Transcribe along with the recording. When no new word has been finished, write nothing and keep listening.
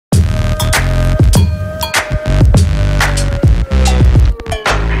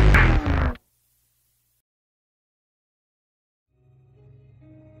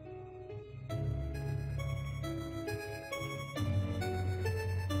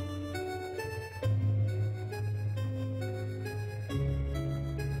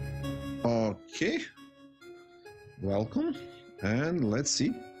Okay, welcome, and let's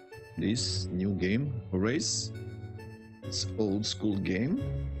see this new game, Horace. It's old school game,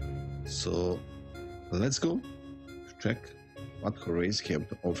 so let's go check what Horace have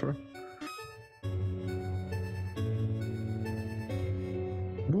to offer.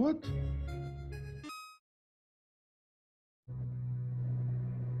 What?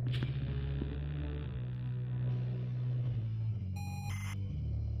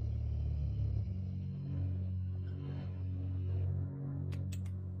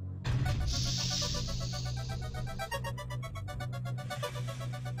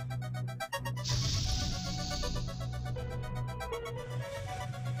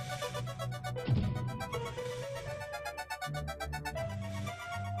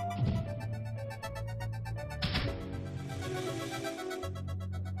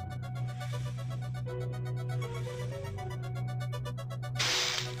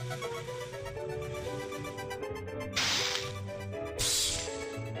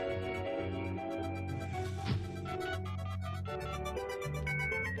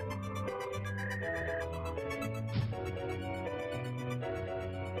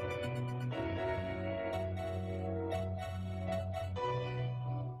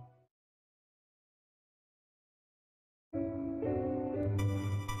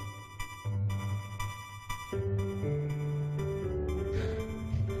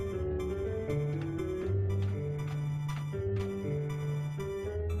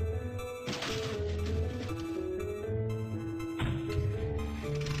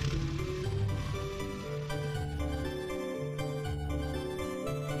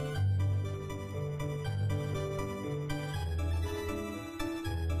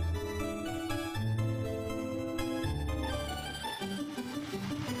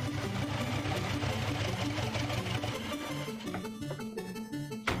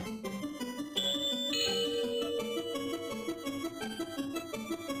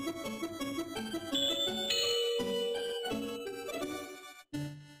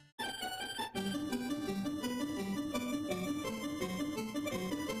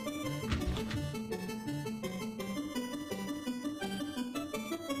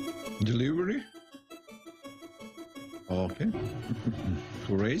 Delivery? Okay.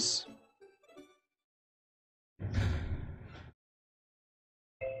 Horace?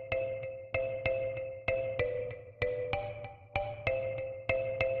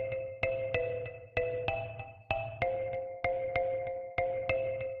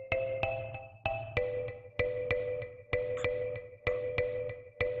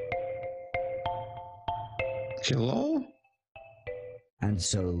 Hello? And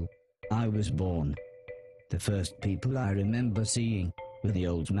so, I was born. The first people I remember seeing were the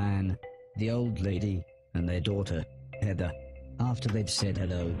old man, the old lady, and their daughter, Heather. After they'd said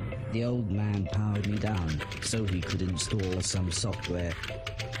hello, the old man powered me down so he could install some software.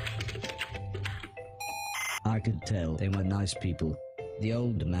 I could tell they were nice people. The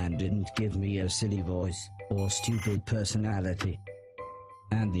old man didn't give me a silly voice or stupid personality.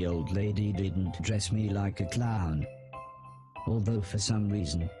 And the old lady didn't dress me like a clown. Although for some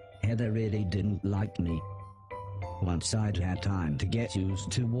reason, Heather really didn't like me. Once I'd had time to get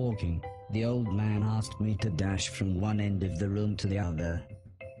used to walking, the old man asked me to dash from one end of the room to the other.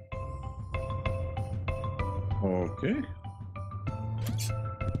 Okay.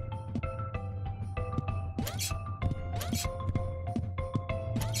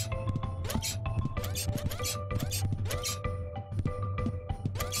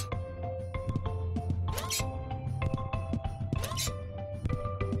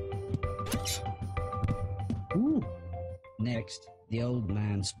 Ooh. Next, the old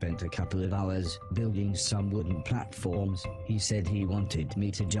man spent a couple of hours building some wooden platforms. He said he wanted me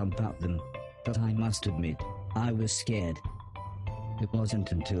to jump up them, but I must admit, I was scared. It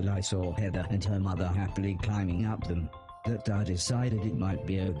wasn't until I saw Heather and her mother happily climbing up them that I decided it might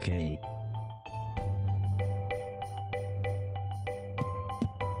be okay.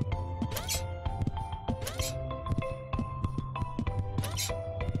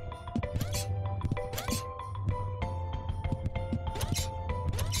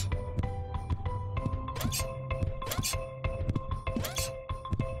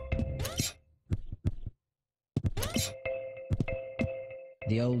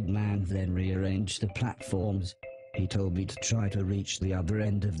 The old man then rearranged the platforms. He told me to try to reach the other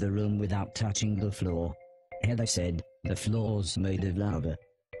end of the room without touching the floor. Heather said the floor's made of lava,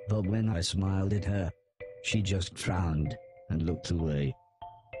 but when I smiled at her, she just frowned and looked away.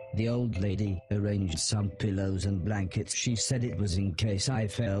 The old lady arranged some pillows and blankets. She said it was in case I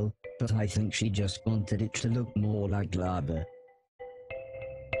fell, but I think she just wanted it to look more like lava.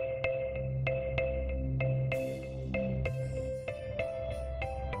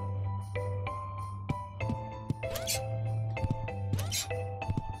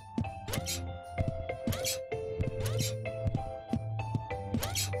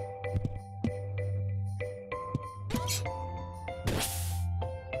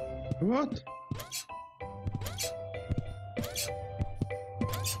 What?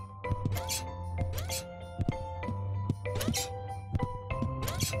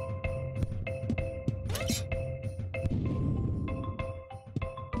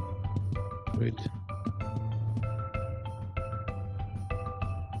 Wait.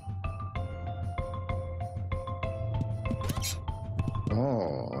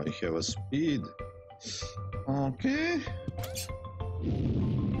 Oh, I have a speed. Okay.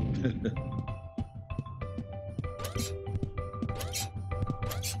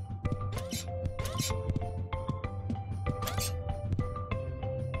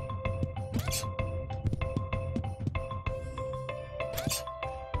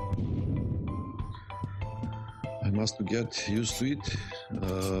 I must get used to it.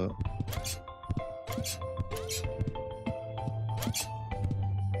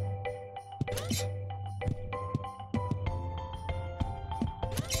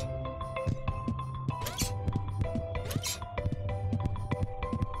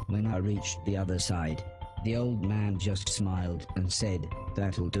 When I reached the other side, the old man just smiled and said,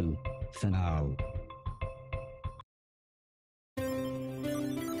 "That'll do, for now."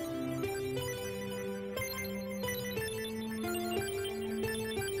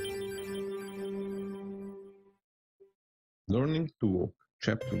 Learning to walk,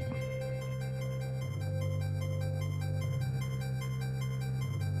 chapter 1.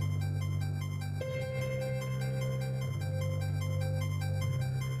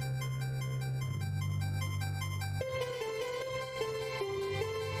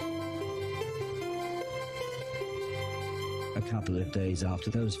 A couple of days after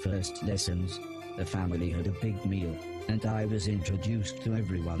those first lessons, the family had a big meal, and I was introduced to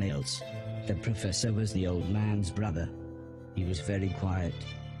everyone else. The professor was the old man's brother. He was very quiet,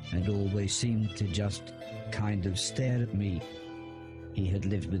 and always seemed to just kind of stare at me. He had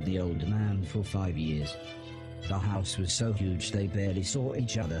lived with the old man for 5 years. The house was so huge they barely saw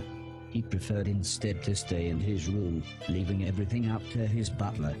each other. He preferred instead to stay in his room, leaving everything up to his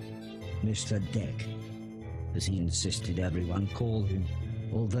butler, Mr. Deck, as he insisted everyone call him,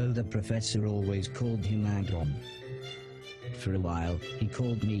 although the professor always called him Anton. For a while, he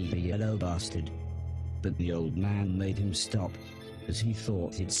called me a yellow bastard, but the old man made him stop, as he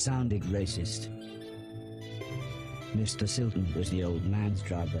thought it sounded racist. Mr. Silton was the old man's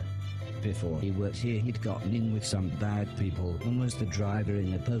driver. Before he worked here, he'd gotten in with some bad people and was the driver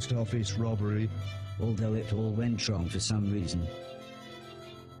in a post office robbery, although it all went wrong for some reason.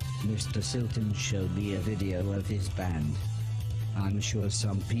 Mr. Silton showed me a video of his band. I'm sure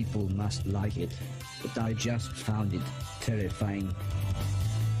some people must like it, but I just found it terrifying.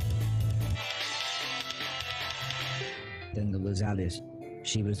 Then there was Alice.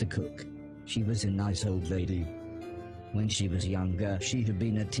 She was the cook. She was a nice old lady. When she was younger, she had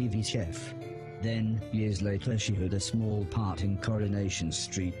been a TV chef. Then, years later, she had a small part in Coronation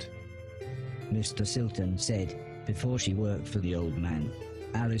Street. Mr. Silton said, before she worked for the old man,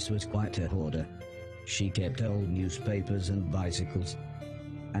 Alice was quite a hoarder. She kept old newspapers and bicycles,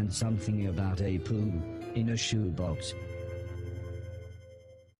 and something about a poo in a shoebox.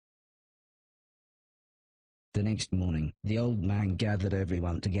 The next morning, the old man gathered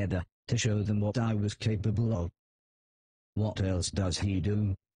everyone together to show them what I was capable of. "What else does he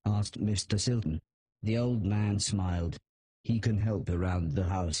do?" asked Mr. Silton. The old man smiled. "He can help around the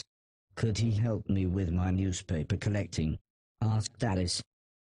house." "Could he help me with my newspaper collecting?" asked Alice.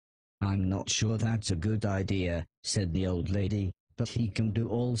 "I'm not sure that's a good idea," said the old lady, "but he can do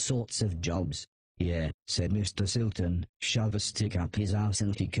all sorts of jobs." "Yeah," said Mr. Silton, "shove a stick up his ass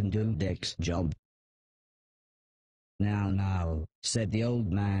and he can do Deck's job." Now, said the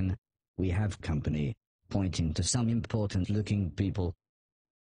old man, "we have company," pointing to some important-looking people.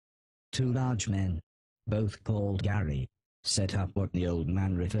 2 large men, both called Gary, set up what the old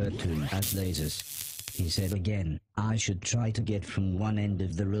man referred to as lasers. He said again, I should try to get from one end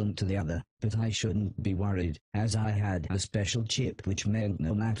of the room to the other, but I shouldn't be worried, as I had a special chip which meant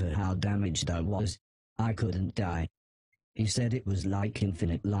no matter how damaged I was, I couldn't die. He said it was like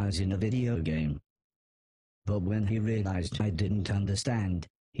infinite lives in a video game. But when he realized I didn't understand,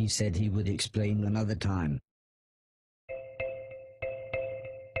 he said he would explain another time.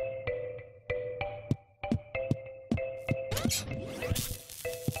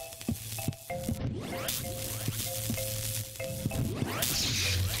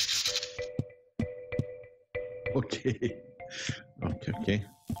 Okay. Okay.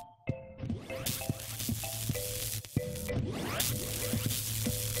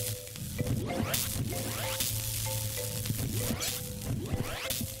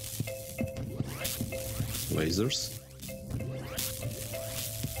 Lasers.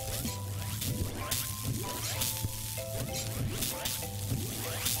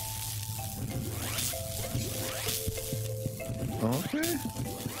 Okay.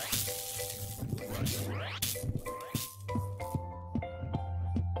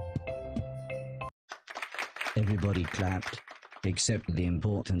 Everybody clapped, except the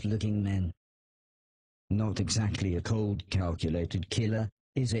important-looking men. Not exactly a cold, calculated killer,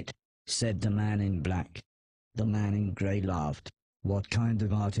 is it? Said the man in black. The man in grey laughed. What kind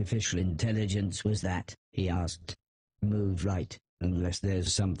of artificial intelligence was that? He asked. Move right, unless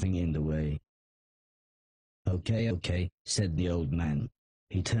there's something in the way. Okay, said the old man.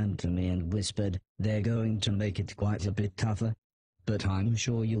 He turned to me and whispered, they're going to make it quite a bit tougher, but I'm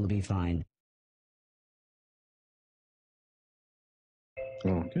sure you'll be fine.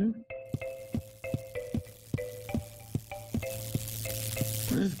 Okay.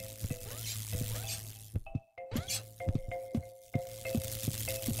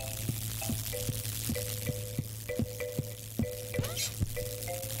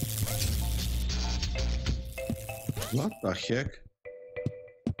 What the heck?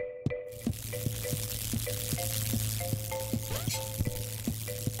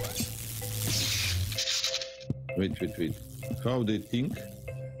 Wait. How they think?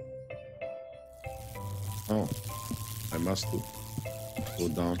 Oh, I must go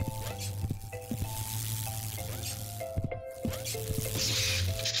down.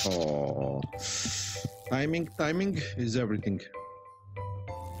 Oh, timing is everything.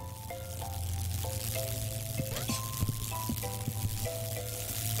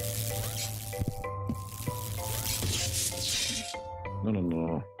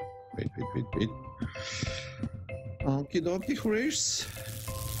 No. Wait. Okie dokie, Horace.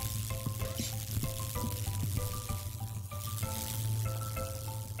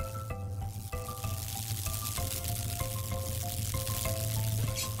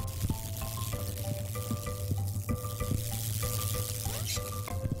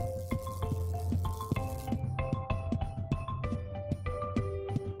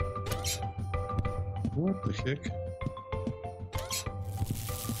 What the heck?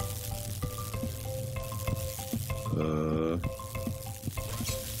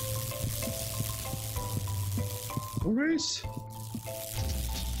 Horace?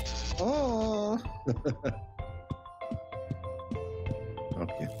 Oh!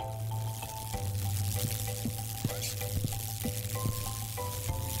 Okay.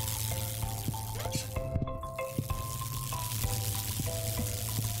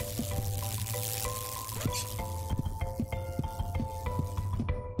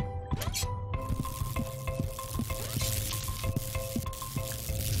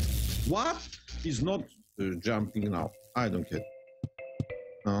 What? He's not jumping now. I don't get.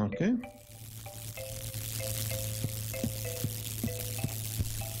 Okay.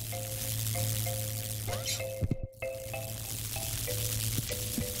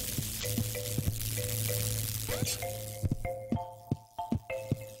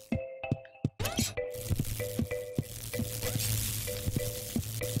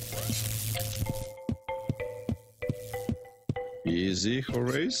 Easy,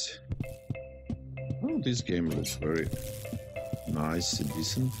 Horace. Oh, this game looks very nice and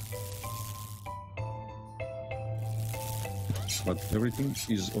decent. But everything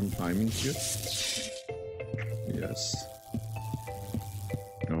is on timing here. Yes.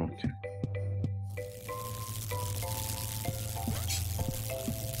 Okay.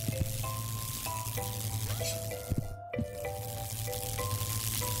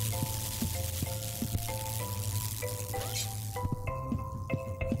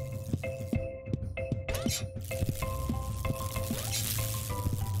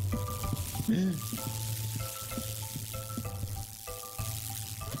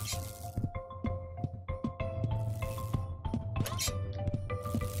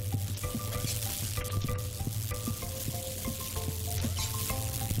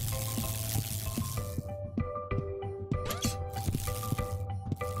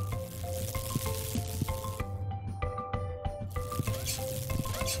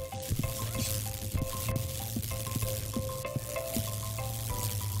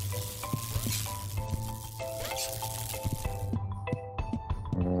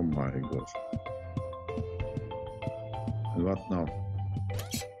 Oh my gosh. And what now?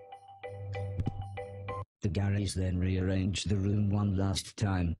 The Garys then rearranged the room one last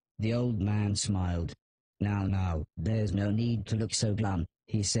time. The old man smiled. Now, there's no need to look so glum,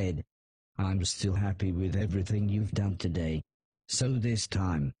 he said. I'm still happy with everything you've done today. So this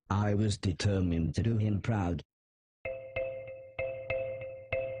time, I was determined to do him proud.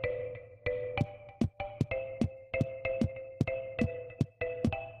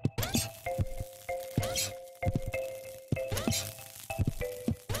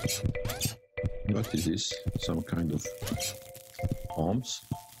 What is this? Some kind of bombs.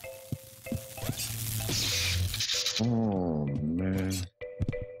 Oh man.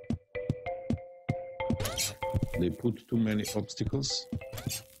 They put too many obstacles.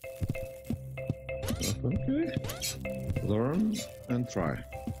 Okay. Learn and try.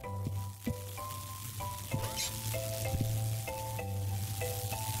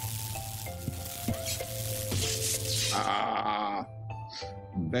 Ah,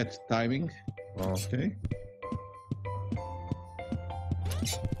 bad timing. Okay.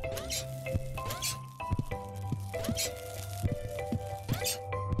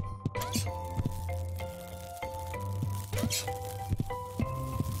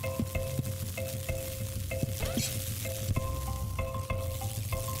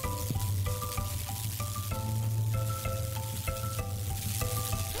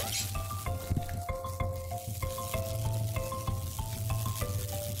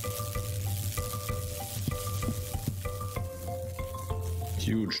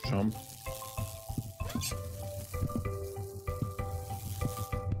 Huge jump.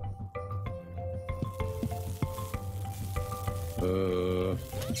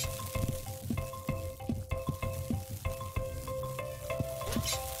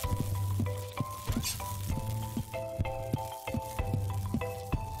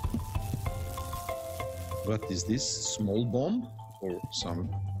 What is this? Small bomb or some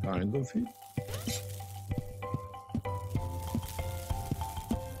kind of it?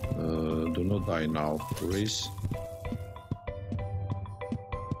 Do not die now, Horace.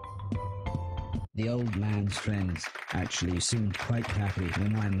 The old man's friends actually seemed quite happy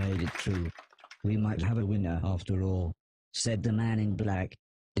when I made it through. We might have a winner after all, said the man in black.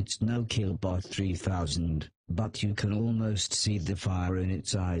 It's no Killbot 3000, but you can almost see the fire in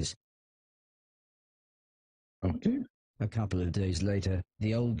its eyes. Okay. A couple of days later,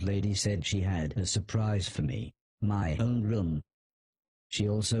 the old lady said she had a surprise for me, my own room. She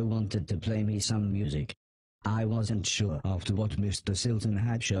also wanted to play me some music. I wasn't sure after what Mr. Silton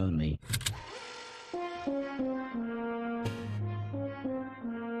had shown me.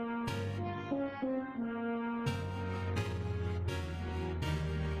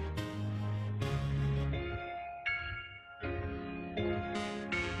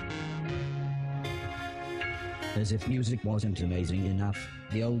 As if music wasn't amazing enough,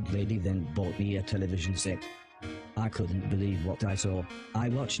 the old lady then bought me a television set. I couldn't believe what I saw. I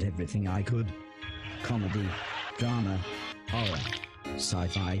watched everything I could. Comedy, drama, horror,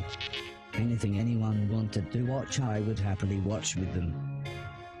 sci-fi. Anything anyone wanted to watch I would happily watch with them.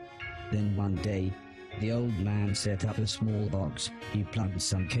 Then one day, the old man set up a small box. He plugged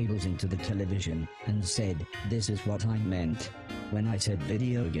some cables into the television and said, "This is what I meant when I said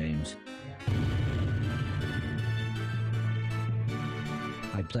video games."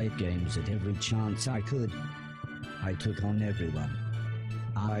 I played games at every chance I could. I took on everyone.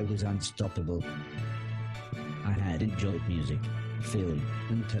 I was unstoppable. I had enjoyed music, film,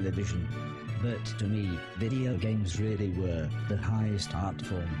 and television. But to me, video games really were the highest art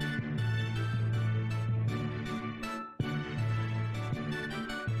form.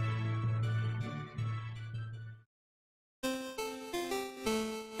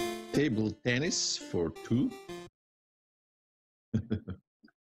 Table tennis for 2.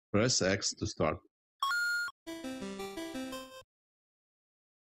 Press X to start.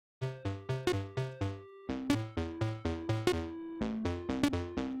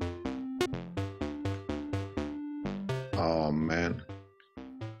 Oh man.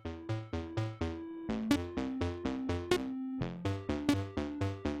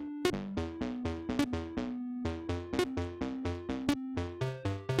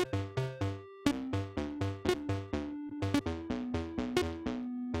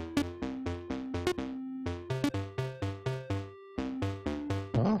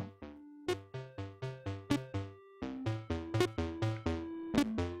 Ah.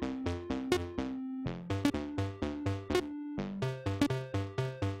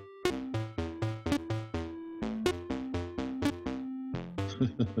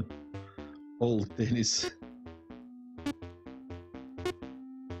 Old tennis.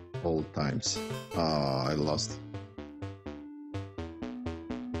 Old times. Ah, I lost.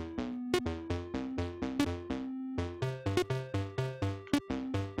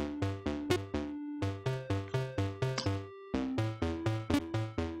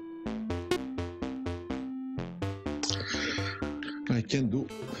 I can do.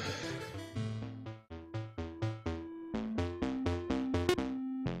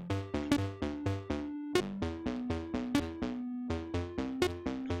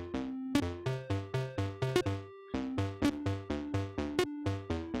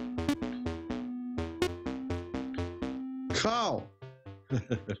 How?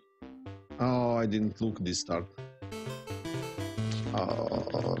 Oh, I didn't look this start.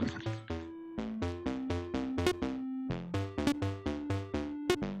 Oh.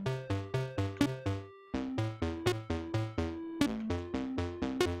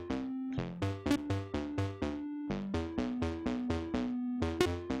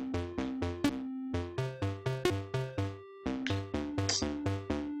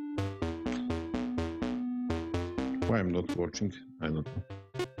 Why I'm not watching? I don't know.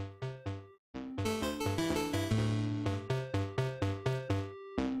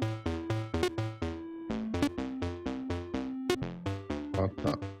 What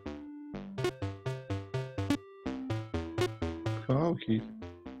the? How he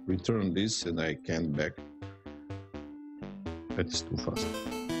returned this and I can't back? That is too fast.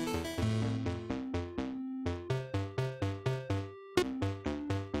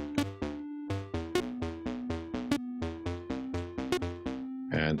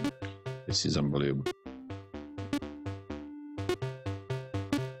 And this is unbelievable.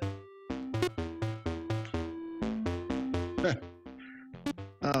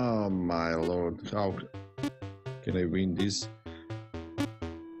 Oh my lord, how can I win this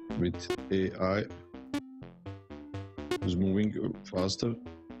with AI who's moving faster?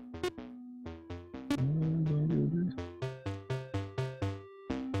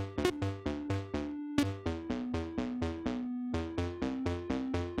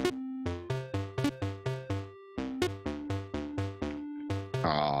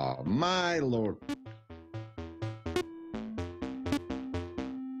 Oh my lord.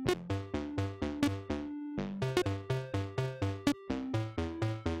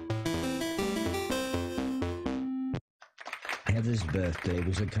 Heather's birthday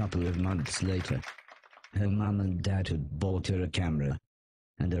was a couple of months later. Her mum and dad had bought her a camera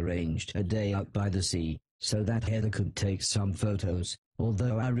and arranged a day out by the sea so that Heather could take some photos,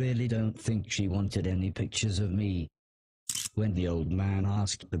 although I really don't think she wanted any pictures of me. When the old man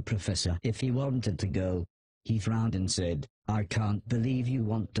asked the professor if he wanted to go, he frowned and said, "I can't believe you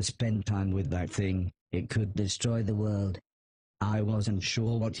want to spend time with that thing. It could destroy the world." I wasn't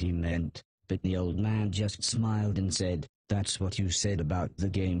sure what he meant, but the old man just smiled and said, "That's what you said about the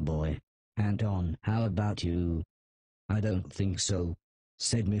Game Boy. Anton, how about you?" "I don't think so,"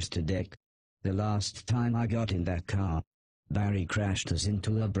 said Mr. Deck. "The last time I got in that car, Barry crashed us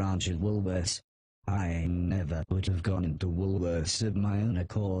into a branch at Woolworths. I never would have gone into Woolworths of my own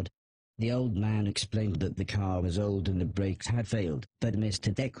accord." The old man explained that the car was old and the brakes had failed, but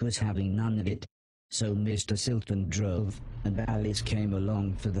Mr. Deck was having none of it. So Mr. Silton drove, and Alice came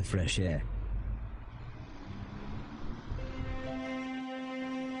along for the fresh air.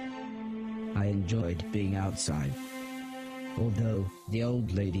 I enjoyed being outside. Although, the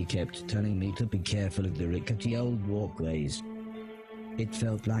old lady kept telling me to be careful of the rickety old walkways. It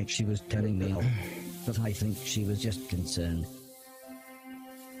felt like she was telling me off, but I think she was just concerned.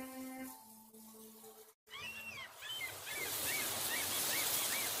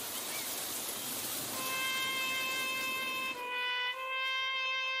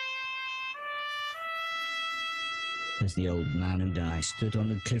 As the old man and I stood on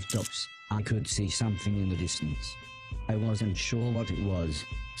the cliff tops, I could see something in the distance. I wasn't sure what it was,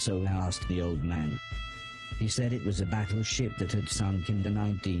 so I asked the old man. He said it was a battleship that had sunk in the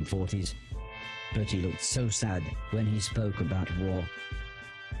 1940s. But he looked so sad when he spoke about war.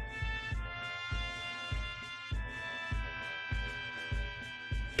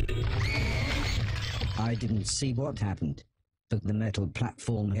 I didn't see what happened, but the metal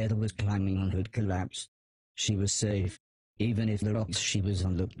platform Heather was climbing on had collapsed. She was safe, even if the rocks she was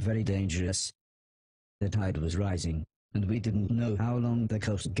on looked very dangerous. The tide was rising, and we didn't know how long the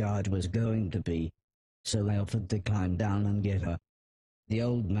Coast Guard was going to be, so I offered to climb down and get her. The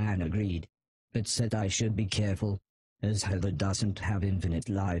old man agreed, but said I should be careful, as Heather doesn't have infinite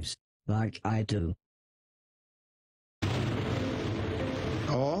lives, like I do.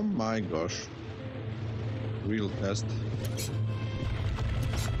 Oh my gosh. Real fast.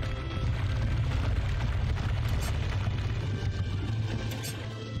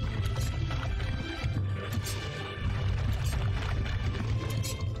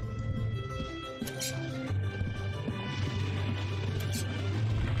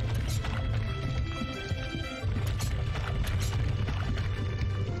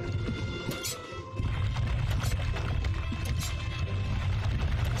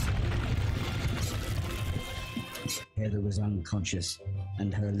 Heather was unconscious,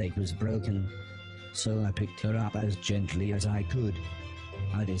 and her leg was broken, so I picked her up as gently as I could.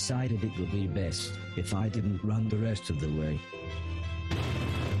 I decided it would be best if I didn't run the rest of the way.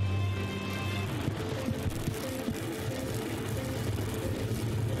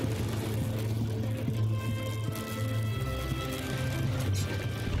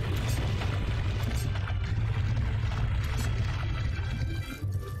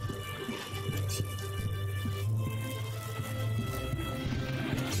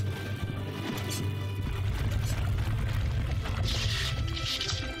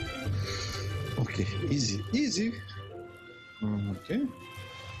 Easy. Okay.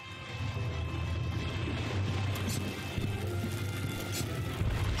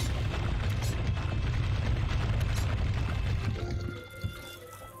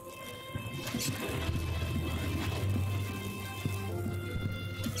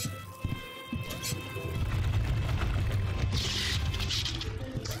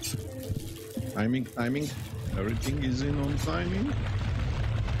 Timing. Everything is in on timing.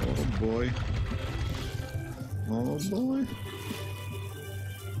 Oh boy. Oh boy.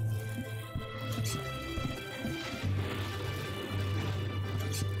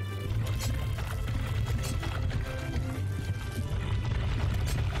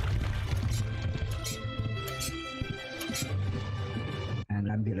 An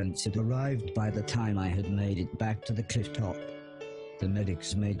ambulance had arrived by the time I had made it back to the cliff top. The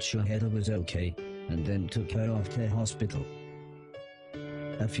medics made sure Heather was okay, and then took her off to hospital.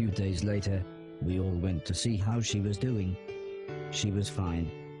 A few days later, we all went to see how she was doing. She was fine,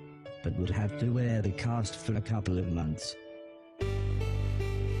 but would have to wear the cast for a couple of months.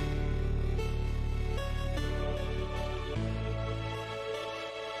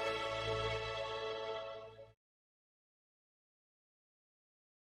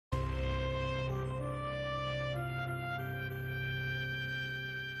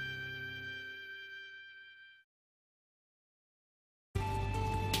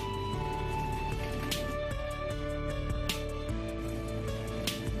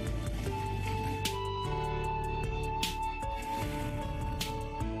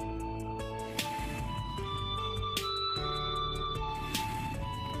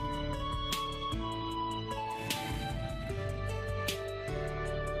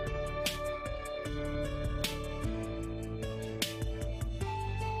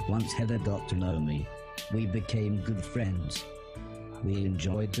 Once Heather got to know me, we became good friends. We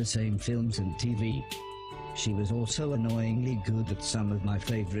enjoyed the same films and TV. She was also annoyingly good at some of my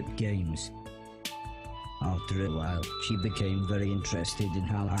favorite games. After a while, she became very interested in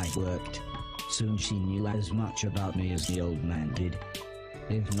how I worked. Soon she knew as much about me as the old man did,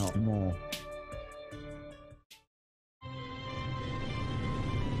 if not more.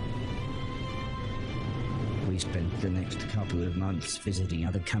 We spent the next couple of months visiting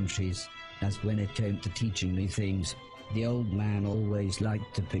other countries, as when it came to teaching me things, the old man always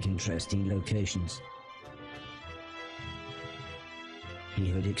liked to pick interesting locations. He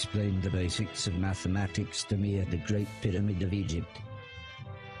had explained the basics of mathematics to me at the Great Pyramid of Egypt.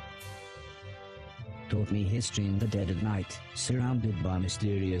 Taught me history in the dead of night, surrounded by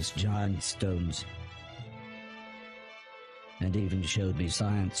mysterious giant stones. And even showed me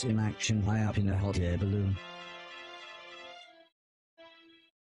science in action high up in a hot air balloon.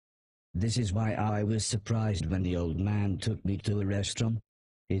 This is why I was surprised when the old man took me to a restaurant.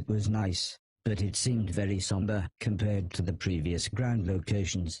 It was nice, but it seemed very somber compared to the previous grand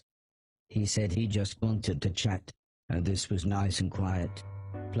locations. He said he just wanted to chat, and this was nice and quiet.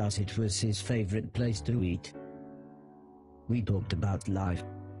 Plus it was his favorite place to eat. We talked about life,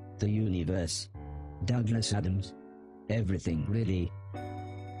 the universe, Douglas Adams, everything really.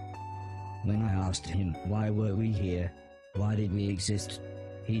 When I asked him why were we here, why did we exist,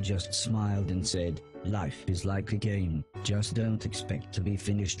 he just smiled and said, life is like a game, just don't expect to be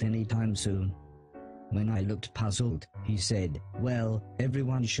finished anytime soon. When I looked puzzled, he said, well,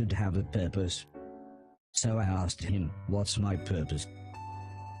 everyone should have a purpose. So I asked him, what's my purpose?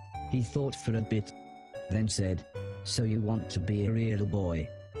 He thought for a bit, then said, so you want to be a real boy?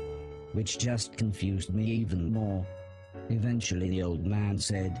 Which just confused me even more. Eventually the old man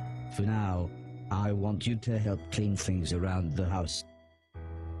said, for now, I want you to help clean things around the house.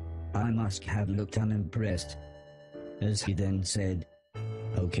 I must have looked unimpressed, as he then said,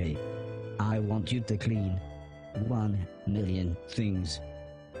 okay, I want you to clean 1,000,000 things.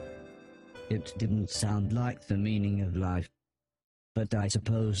 It didn't sound like the meaning of life, but I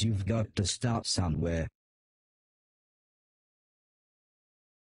suppose you've got to start somewhere.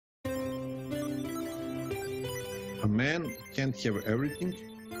 A man can't have everything.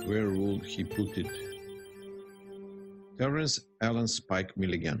 Where would he put it? Terence Allen Spike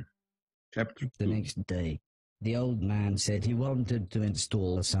Milligan. Chapter 2. The next day, the old man said he wanted to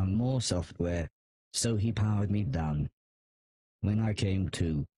install some more software, so he powered me down. When I came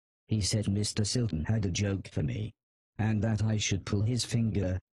to, he said Mr. Silton had a joke for me, and that I should pull his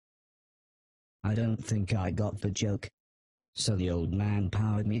finger. I don't think I got the joke, so the old man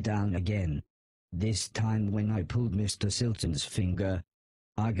powered me down again. This time when I pulled Mr. Silton's finger,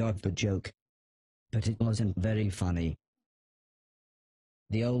 I got the joke, but it wasn't very funny.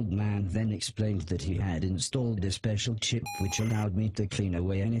 The old man then explained that he had installed a special chip which allowed me to clean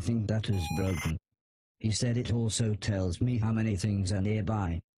away anything that was broken. He said it also tells me how many things are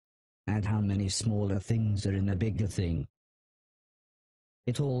nearby, and how many smaller things are in a bigger thing.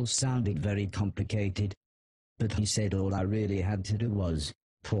 It all sounded very complicated, but he said all I really had to do was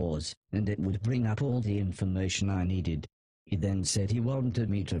pause, and it would bring up all the information I needed. He then said he wanted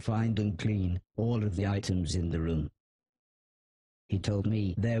me to find and clean all of the items in the room. He told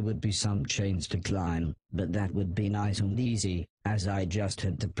me there would be some chains to climb, but that would be nice and easy, as I just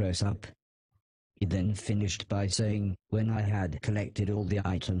had to press up. He then finished by saying, when I had collected all the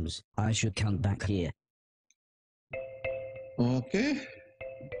items, I should come back here. Okay.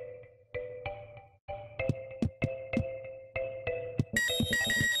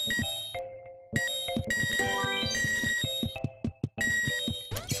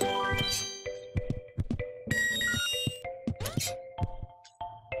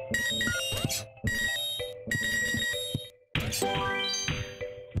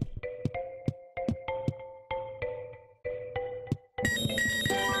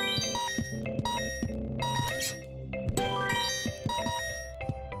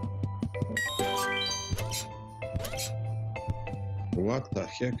 What the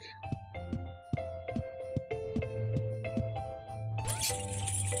heck?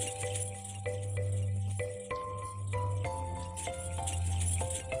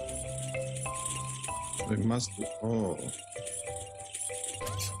 We must... Oh.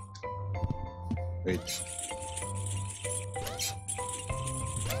 Wait.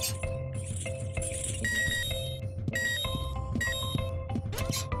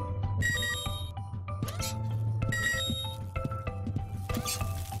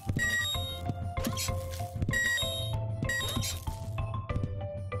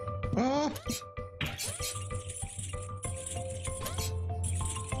 Ah!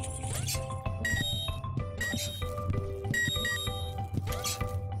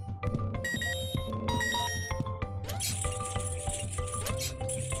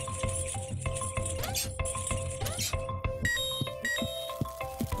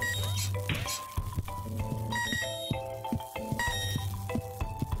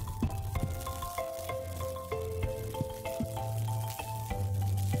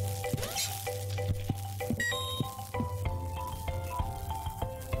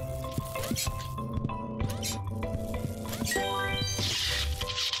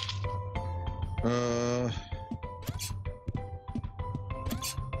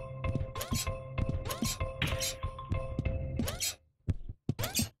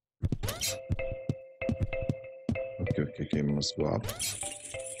 Okay, must go up.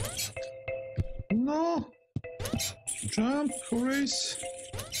 No! Jump, Horace!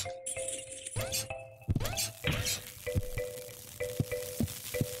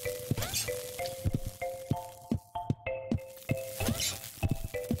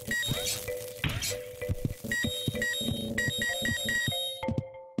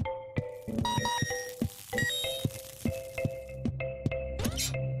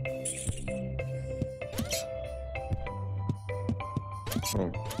 Oh.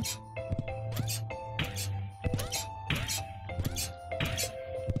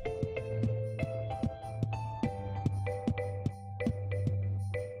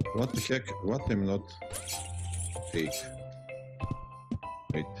 What the heck? What I'm not take?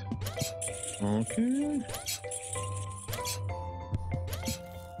 Wait. Okay.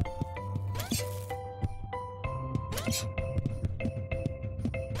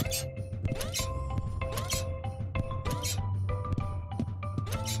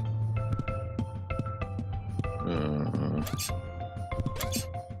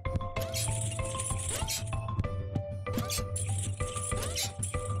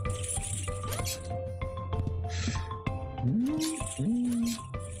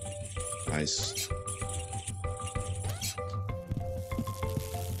 Nice.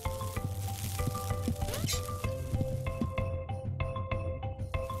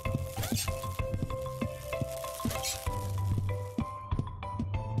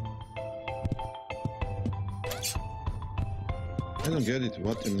 I don't get it.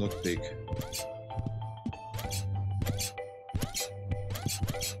 What I'm not take?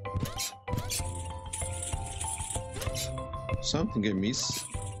 Something I miss.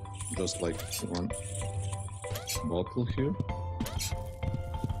 Just like one bottle here.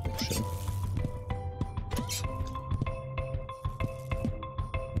 Sure.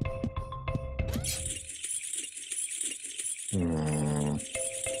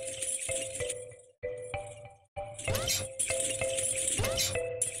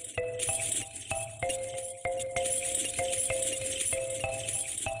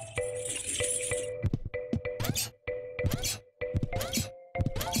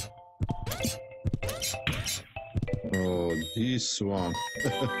 this one.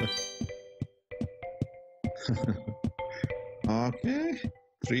 Okay,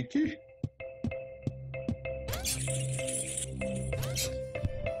 tricky.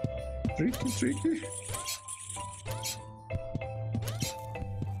 Tricky.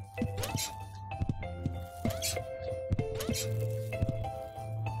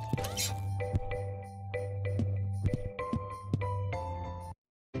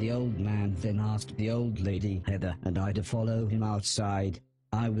 The old man then asked the old lady Heather and I to follow him outside.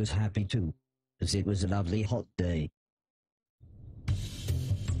 I was happy too, as it was a lovely hot day.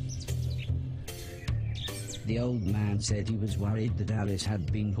 The old man said he was worried that Alice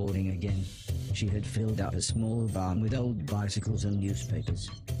had been hoarding again. She had filled up a small barn with old bicycles and newspapers.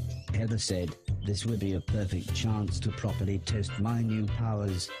 Heather said this would be a perfect chance to properly test my new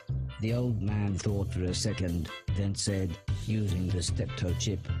powers. The old man thought for a second, then said, using the steptoe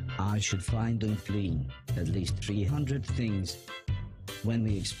chip, I should find and clean at least 300 things. When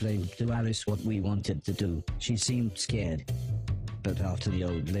we explained to Alice what we wanted to do, she seemed scared. But after the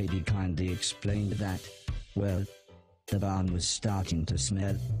old lady kindly explained that, well, the barn was starting to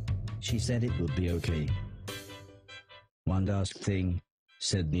smell, she said it would be okay. One last thing,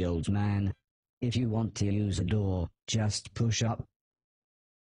 said the old man. If you want to use a door, just push up.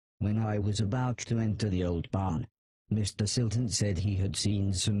 When I was about to enter the old barn, Mr. Silton said he had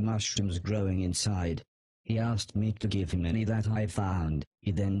seen some mushrooms growing inside. He asked me to give him any that I found.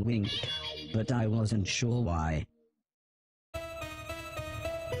 He then winked, but I wasn't sure why.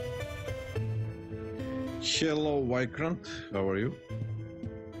 Hello, Vikrant. How are you?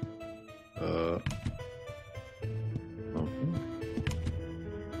 Okay.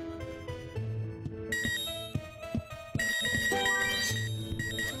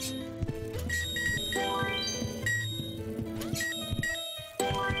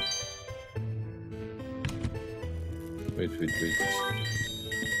 Wait.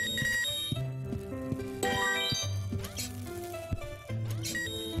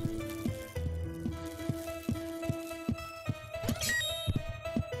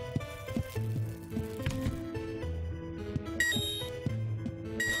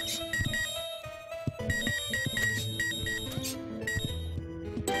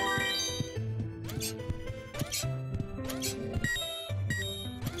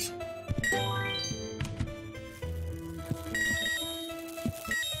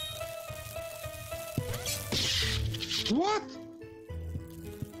 What?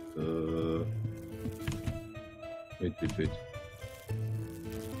 Wait.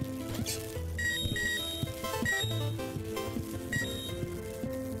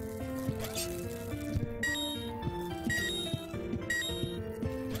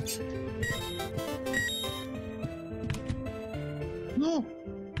 No.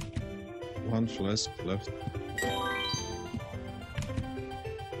 One flask left.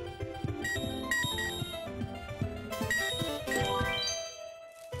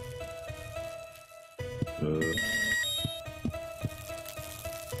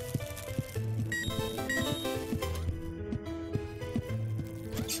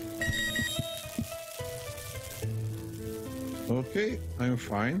 Okay, I'm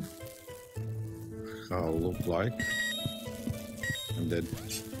fine. I'll look like I'm dead.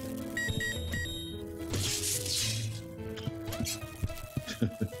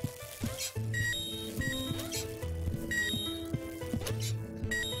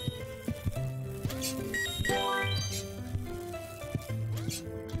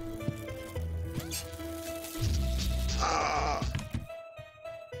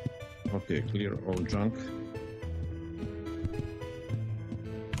 Okay, clear all junk.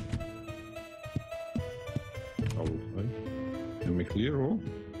 Am I clear all?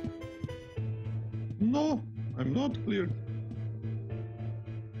 No, I'm not clear.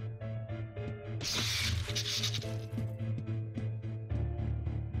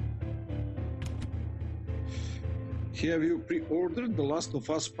 Have you pre-ordered The Last of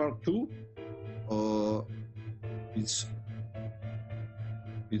Us Part 2? It's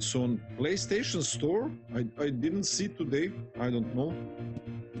on PlayStation Store. I didn't see today. I don't know.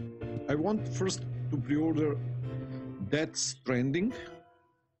 I want first to pre-order Death Stranding.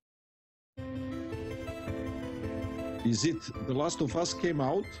 Is it The Last of Us came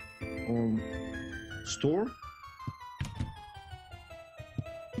out on store?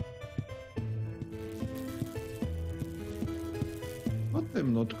 But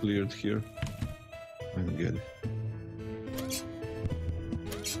I'm not cleared here. I don't get it.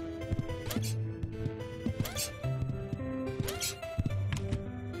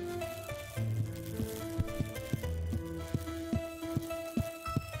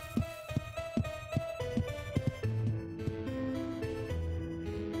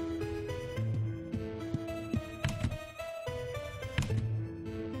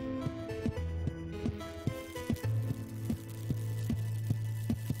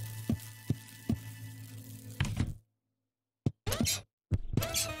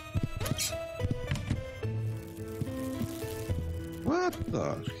 What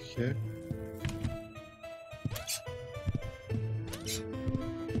the heck?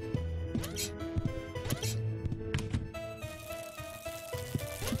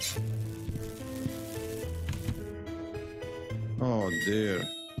 Oh dear.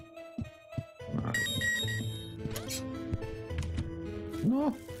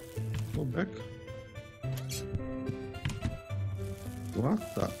 No. Go back.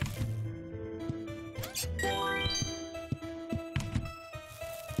 What the?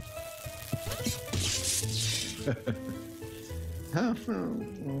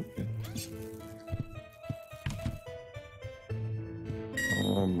 Okay.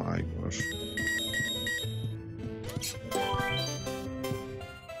 Oh my gosh.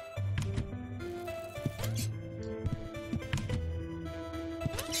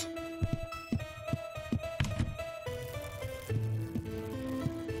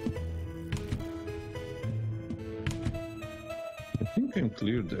 I think I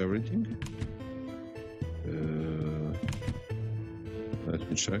cleared everything. Let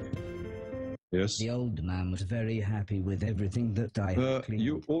me check. Yes. The old man was very happy with everything that I had cleaned.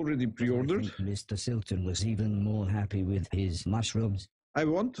 You already pre-ordered? I think Mr. Silton was even more happy with his mushrooms. I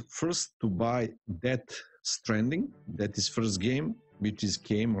want first to buy Death Stranding. That is first game, which is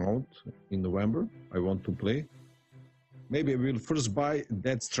came out in November. I want to play. Maybe I will first buy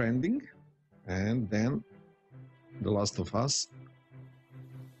Death Stranding, and then The Last of Us.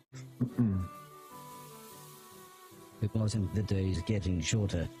 It wasn't the days getting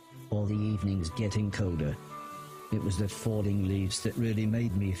shorter, or the evenings getting colder. It was the falling leaves that really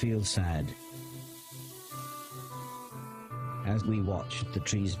made me feel sad. As we watched the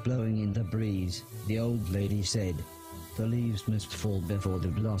trees blowing in the breeze, the old lady said, "The leaves must fall before the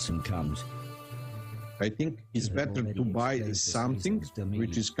blossom comes." I think it's better to buy something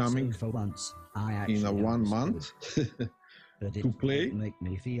which is coming so for once, in a 1 month but it to play. didn't make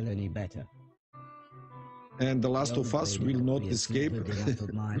me feel any better. And The Last The of old Us lady will not got me a escape. cigarette out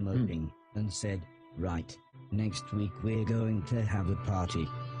of my moping and said, "Right, next week we're going to have a party."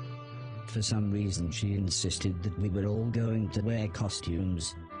 For some reason she insisted that we were all going to wear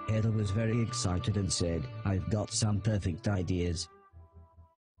costumes. Heather was very excited and said, "I've got some perfect ideas."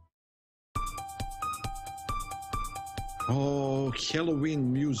 Oh,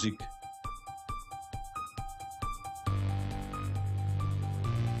 Halloween music.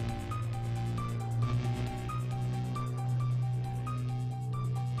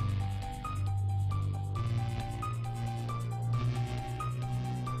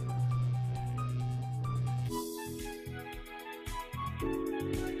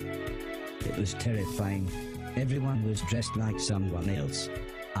 It was terrifying. Everyone was dressed like someone else.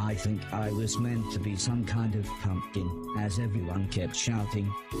 I think I was meant to be some kind of pumpkin, as everyone kept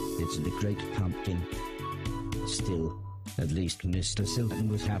shouting, "It's the great pumpkin." Still, at least Mr. Silton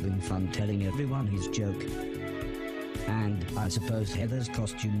was having fun telling everyone his joke. And I suppose Heather's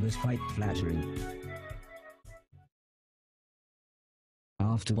costume was quite flattering.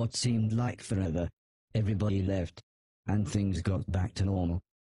 After what seemed like forever, everybody left, and things got back to normal.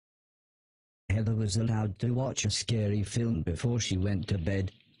 Heather was allowed to watch a scary film before she went to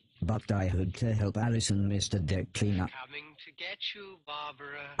bed, but I had to help Alice and Mr. Deck clean up. Coming to get you,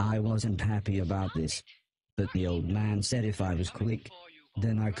 Barbara. I wasn't happy about this, but the old man said if I was quick,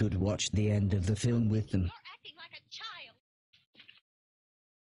 then I could watch the end of the film with them. You're acting like a child.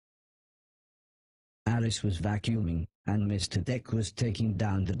 Alice was vacuuming, and Mr. Deck was taking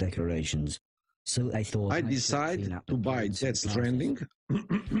down the decorations. So I thought I should decided clean up to the buy plates and Death Stranding.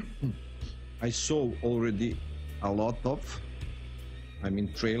 I saw already a lot of,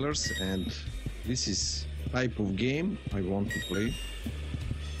 trailers, and this is type of game I want to play.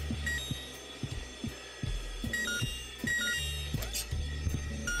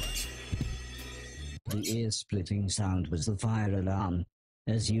 The ear-splitting sound was the fire alarm.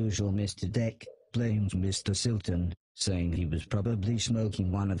 As usual, Mr. Deck blamed Mr. Silton, saying he was probably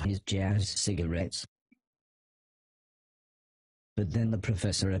smoking one of his jazz cigarettes. But then the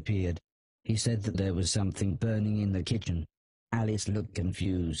professor appeared. He said that there was something burning in the kitchen. Alice looked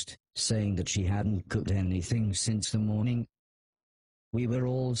confused, saying that she hadn't cooked anything since the morning. We were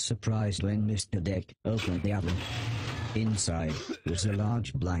all surprised when Mr. Deck opened the oven. Inside was a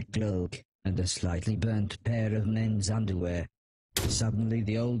large black cloak and a slightly burnt pair of men's underwear. Suddenly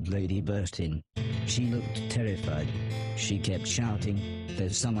the old lady burst in. She looked terrified. She kept shouting,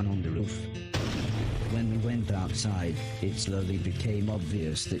 "There's someone on the roof." When we went outside, it slowly became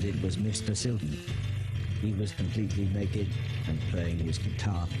obvious that it was Mr. Silton. He was completely naked and playing his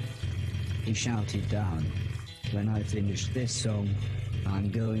guitar. He shouted down, "When I finish this song, I'm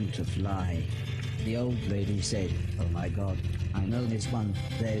going to fly. The old lady said, "Oh my God, I know this one.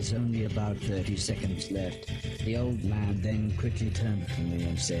 There's only about 30 seconds left." The old man then quickly turned to me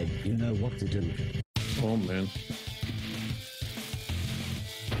and said, "You know what to do." Oh man.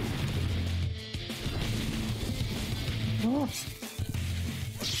 Oh.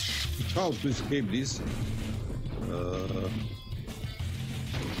 How to escape this?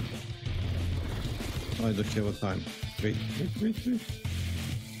 I don't have a time. Wait.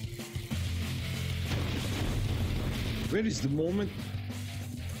 Where is the moment?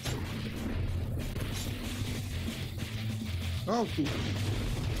 How to? I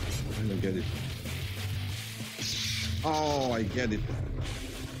don't get it. Oh, I get it.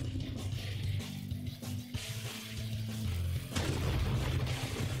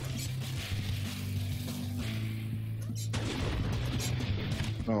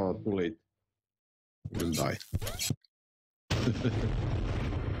 Oh, too late. We'll die.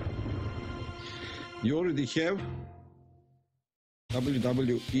 You already have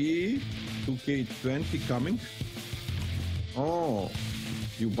WWE 2K20 coming? Oh,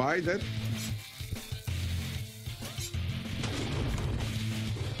 you buy that?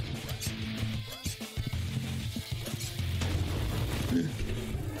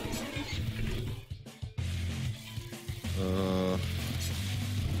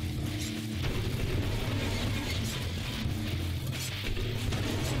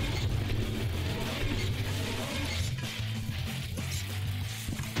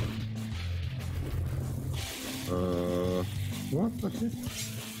 What the heck?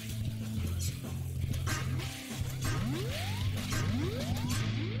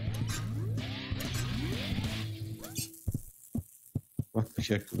 What the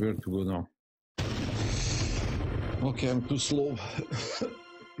heck? Where to go now? Okay, I'm too slow.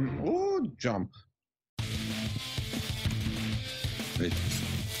 Oh, jump. Wait.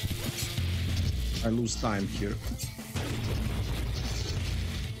 I lose time here.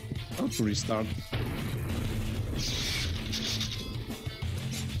 How to restart?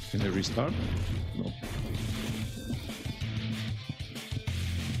 Can I restart? No.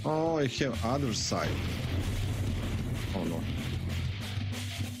 Oh, I have other side. Oh no.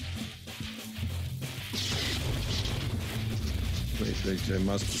 Wait, I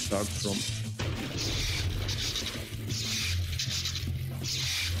must start from...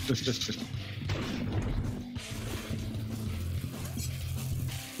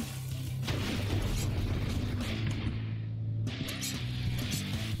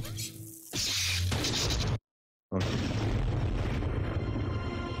 Okay.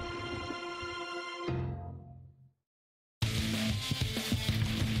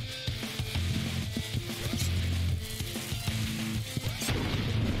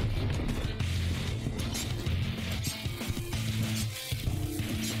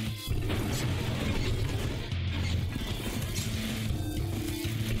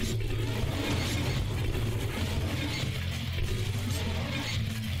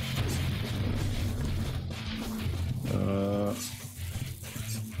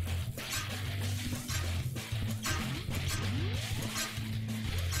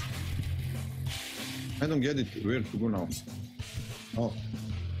 I don't get it. Where to go now? Oh.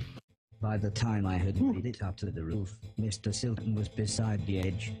 By the time I had made it up to the roof, Mr. Silton was beside the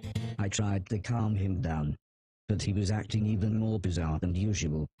edge. I tried to calm him down, but he was acting even more bizarre than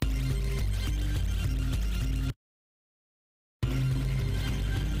usual.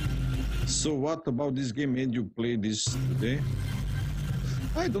 So what about this game made you play this today?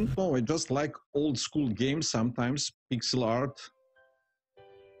 I don't know. I just like old school games sometimes, pixel art.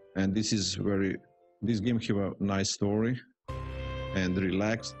 And this is very... This game have a nice story and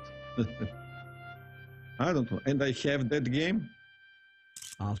relaxed. I don't know. And I have that game.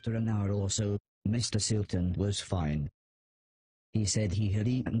 After an hour or so, Mr. Silton was fine. He said he had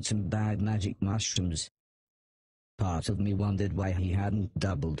eaten some bad magic mushrooms. Part of me wondered why he hadn't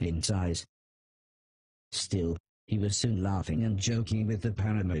doubled in size. Still, he was soon laughing and joking with the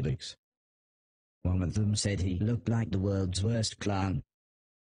paramedics. One of them said he looked like the world's worst clown.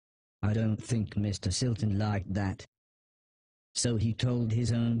 I don't think Mr. Silton liked that. So he told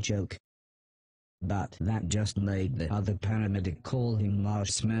his own joke. But that just made the other paramedic call him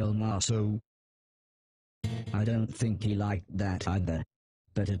Marshmallow Marceau. I don't think he liked that either.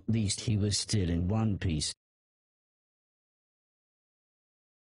 But at least he was still in one piece.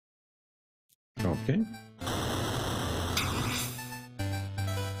 Okay.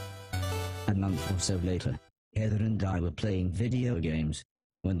 A month or so later, Heather and I were playing video games.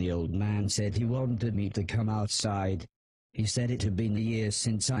 When the old man said he wanted me to come outside, he said it had been a year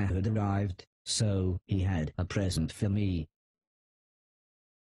since I had arrived, so he had a present for me.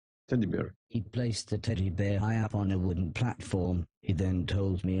 Teddy bear. He placed the teddy bear high up on a wooden platform. He then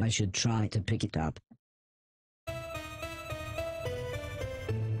told me I should try to pick it up.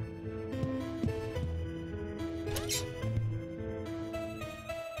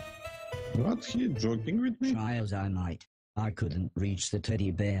 What? He joking with me? Try as I might, I couldn't reach the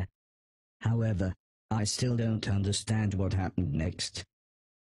teddy bear. However, I still don't understand what happened next.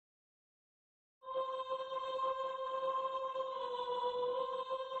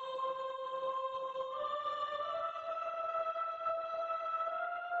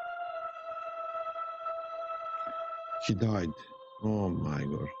 He died. Oh my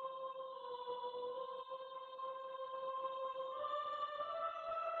god.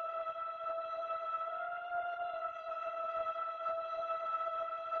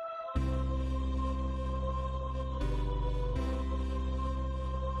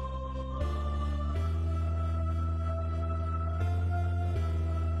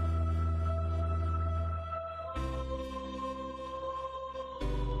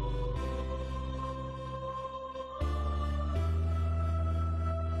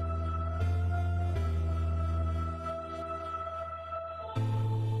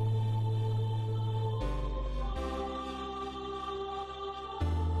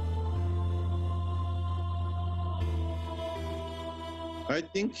 I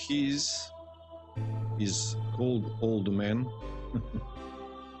think he's called old man.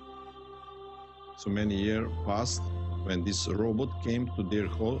 So many years passed when this robot came to their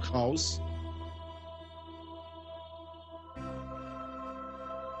house.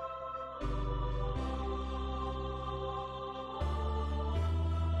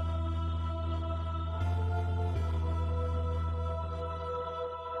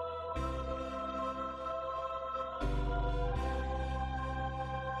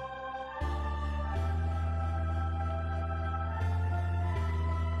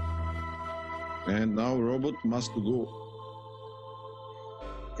 And now robot must go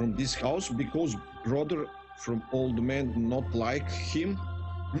from this house because brother from old man not like him.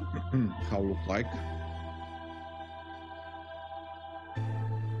 How look like?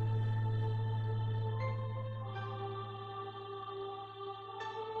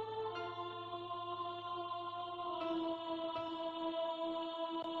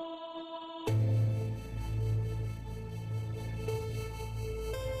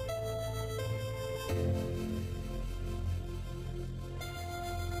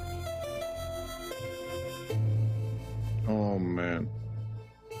 Oh man.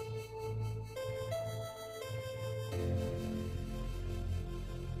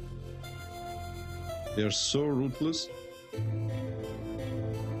 They're so ruthless.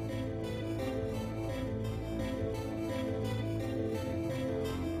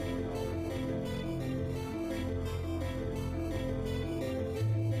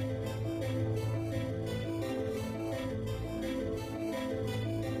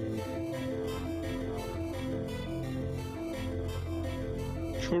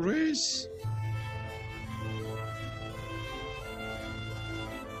 Horace.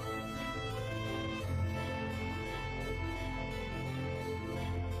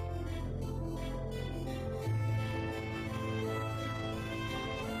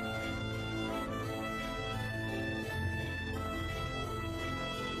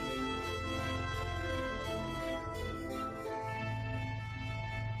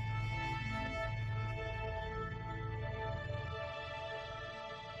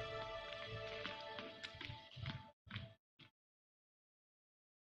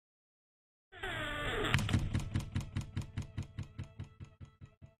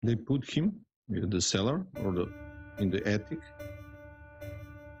 They put him in the cellar or in the attic.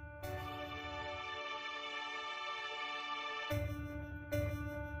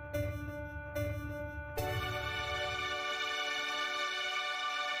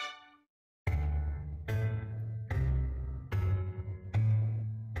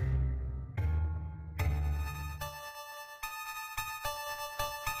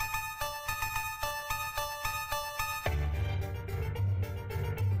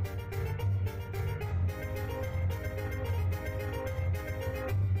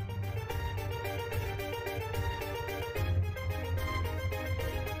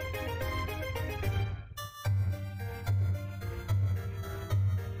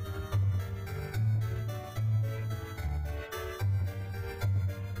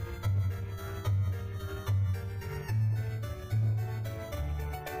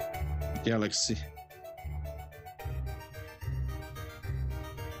 Galaxy.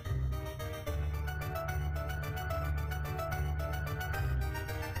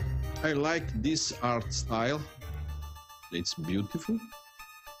 I like this art style. It's beautiful.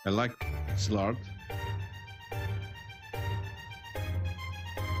 I like Slart.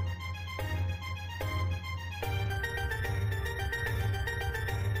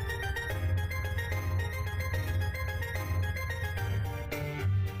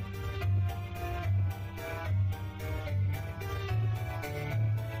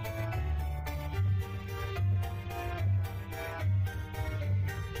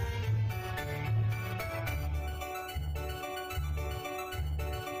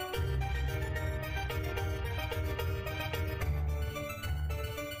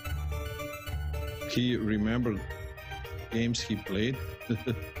 He remembered games he played.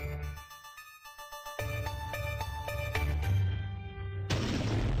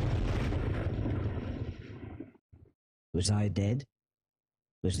 Was I dead?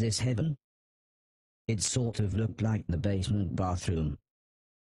 Was this heaven? It sort of looked like the basement bathroom.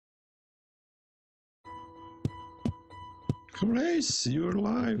 Horace, you're It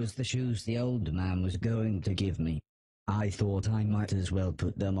alive. was the shoes the old man was going to give me. I thought I might as well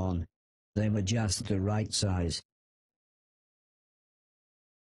put them on. They were just the right size.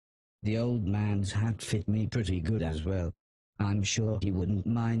 The old man's hat fit me pretty good as well. I'm sure he wouldn't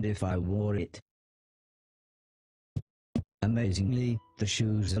mind if I wore it. Amazingly, the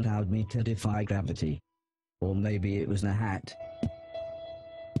shoes allowed me to defy gravity. Or maybe it was the hat.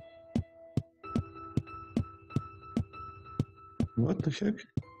 What the heck?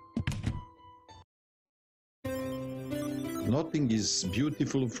 Nothing is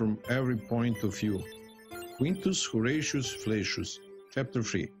beautiful from every point of view. Quintus Horatius Flacius, Chapter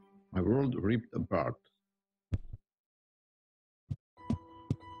 3. My world ripped apart.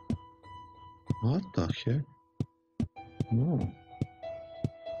 What the heck? No.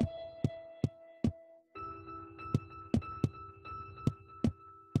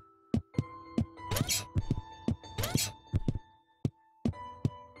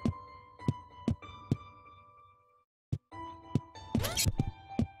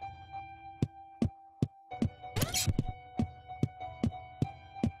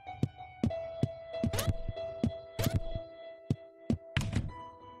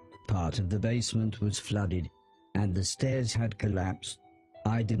 Part of the basement was flooded, and the stairs had collapsed.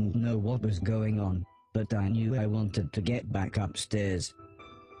 I didn't know what was going on, but I knew I wanted to get back upstairs.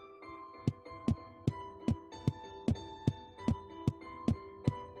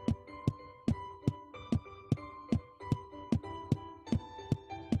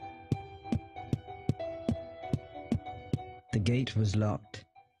 The gate was locked.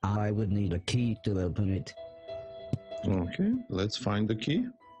 I would need a key to open it. Okay, let's find the key.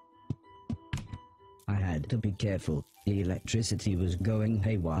 I had to be careful. The electricity was going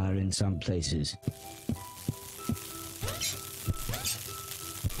haywire in some places.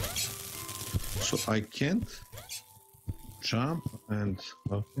 So I can't jump and...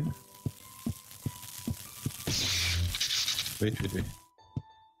 Okay. Wait.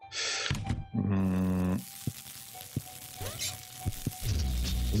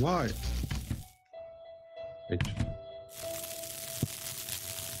 Why? Wait.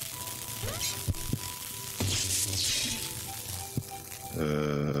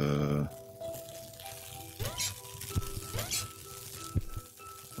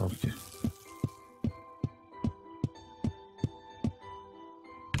 Okay.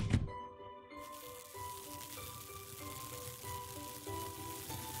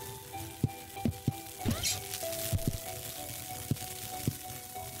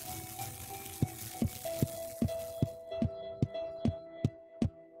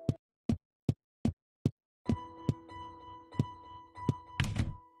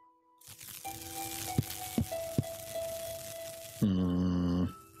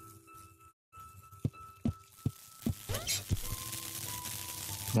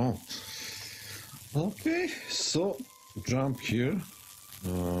 Oh. Okay, so jump here.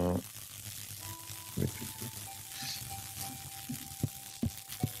 Wait.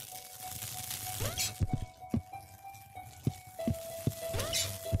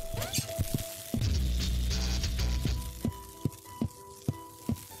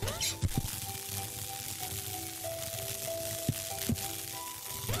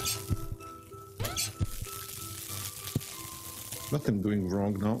 What I'm doing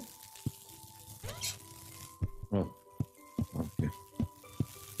wrong now? Oh, okay.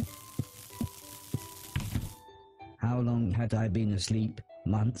 How long had I been asleep?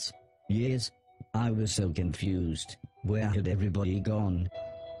 Months? Years? I was so confused. Where had everybody gone?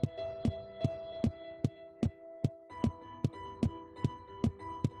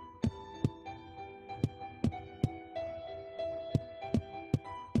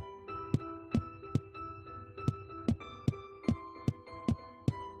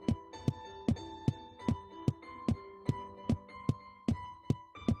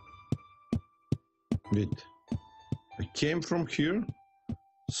 Wait, I came from here,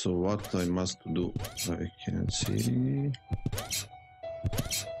 so what I must do? I can't see.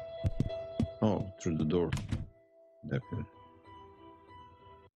 Oh, through the door. Definitely.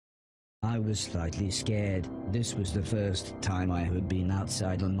 I was slightly scared. This was the first time I had been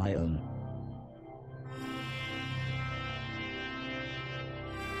outside on my own.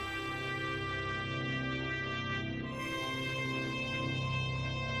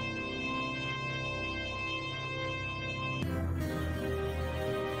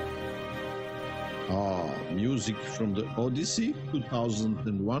 Ah, music from the Odyssey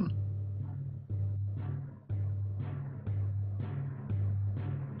 2001.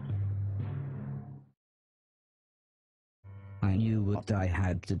 I knew what I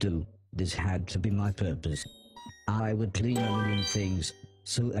had to do. This had to be my purpose. I would clean a million things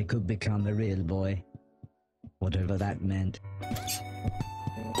so I could become a real boy. Whatever that meant.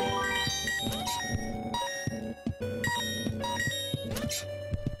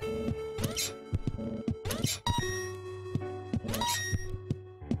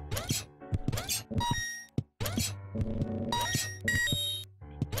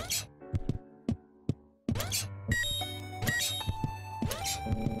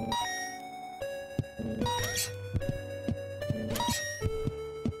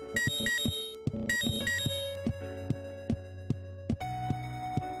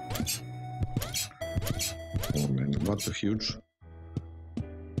 Oh man, what a huge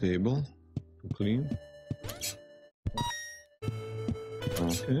table to clean.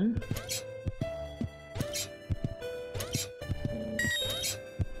 Okay.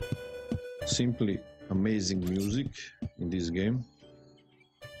 Simply amazing music in this game.